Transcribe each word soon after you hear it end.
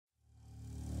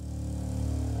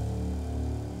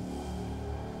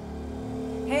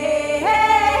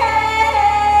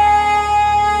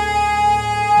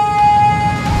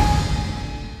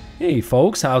Hey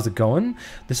folks, how's it going?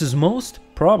 This is most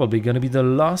probably going to be the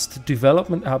last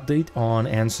development update on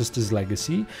Ancestors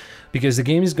Legacy, because the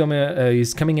game is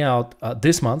coming out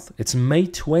this month. It's May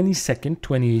 22nd,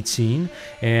 2018,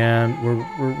 and we're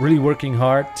really working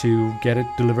hard to get it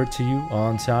delivered to you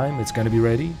on time. It's going to be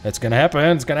ready. It's going to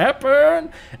happen. It's going to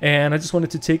happen. And I just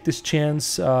wanted to take this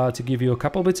chance to give you a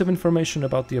couple bits of information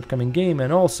about the upcoming game,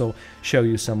 and also show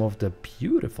you some of the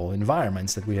beautiful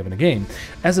environments that we have in the game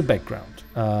as a background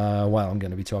while I'm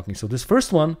going to be talking. So this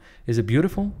first one is a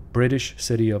beautiful British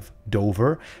city of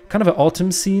Dover, kind of an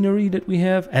autumn scenery that we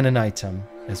have, and a nighttime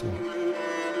as well.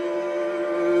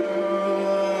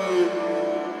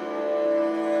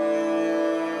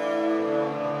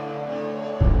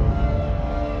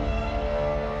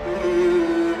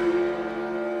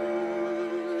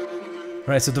 All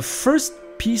right, so the first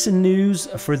piece of news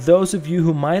for those of you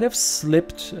who might have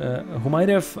slipped, who might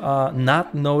have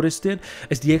not noticed it,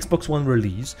 is the Xbox One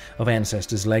release of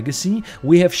Ancestors Legacy.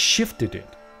 We have shifted it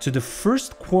to the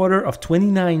first quarter of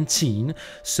 2019,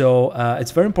 so it's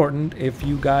very important if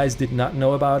you guys did not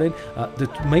know about it. The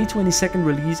May 22nd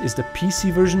release is the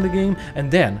PC version of the game, and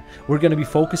then we're going to be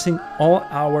focusing all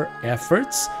our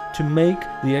efforts to make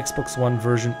the Xbox One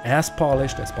version as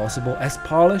polished as possible, as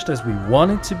polished as we want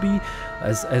it to be,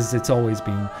 as it's always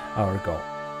been our goal.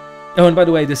 Oh, and by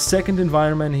the way, the second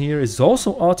environment here is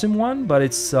also Autumn one, but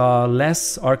it's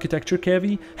less architecture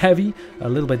heavy, a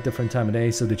little bit different time of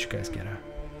day, so that you guys get a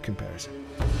comparison.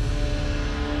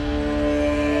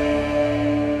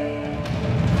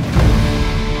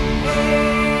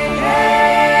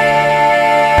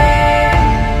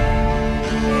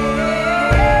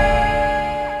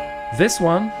 This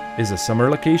one is a summer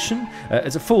location.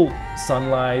 It's a full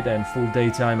sunlight and full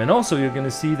daytime, and also you're going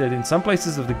to see that in some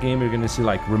places of the game you're going to see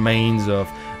like remains of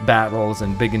battles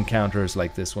and big encounters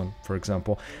like this one, for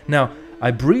example. Now,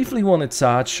 I briefly want to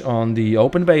touch on the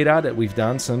open beta that we've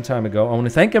done some time ago. I want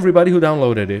to thank everybody who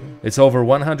downloaded it. It's over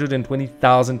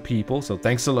 120,000 people, so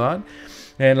thanks a lot.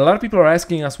 And a lot of people are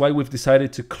asking us why we've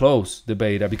decided to close the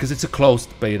beta, because it's a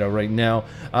closed beta right now.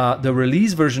 The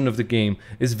release version of the game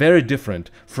is very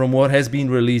different from what has been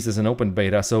released as an open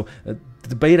beta, so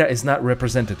the beta is not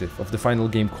representative of the final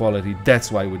game quality.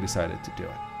 That's why we decided to do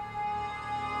it.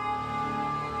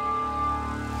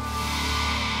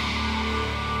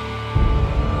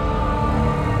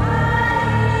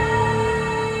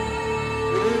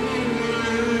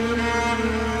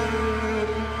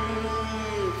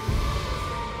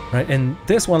 Right, and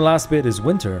this one last bit is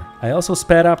winter. I also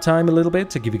sped up time a little bit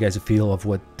to give you guys a feel of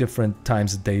what different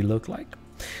times of day look like.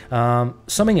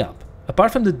 Summing up,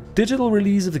 apart from the digital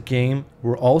release of the game,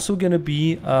 we're also going to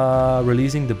be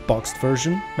releasing the boxed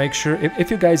version. Make sure, if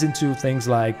you guys into things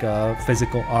like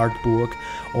physical art book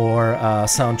or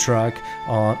soundtrack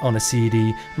on a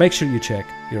CD, make sure you check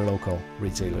your local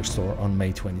retailer store on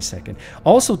May 22nd.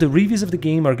 Also, the reviews of the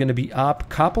game are going to be up a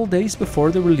couple days before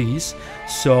the release,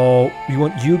 so we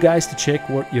want you guys to check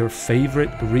what your favorite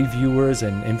reviewers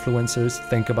and influencers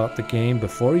think about the game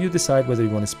before you decide whether you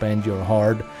want to spend your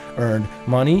hard-earned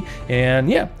money. And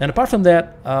yeah, and apart from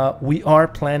that, we are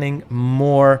planning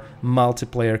more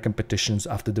multiplayer competitions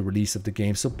after the release of the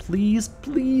game, so please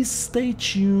stay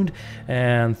tuned,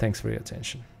 and thanks for your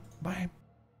attention. Bye.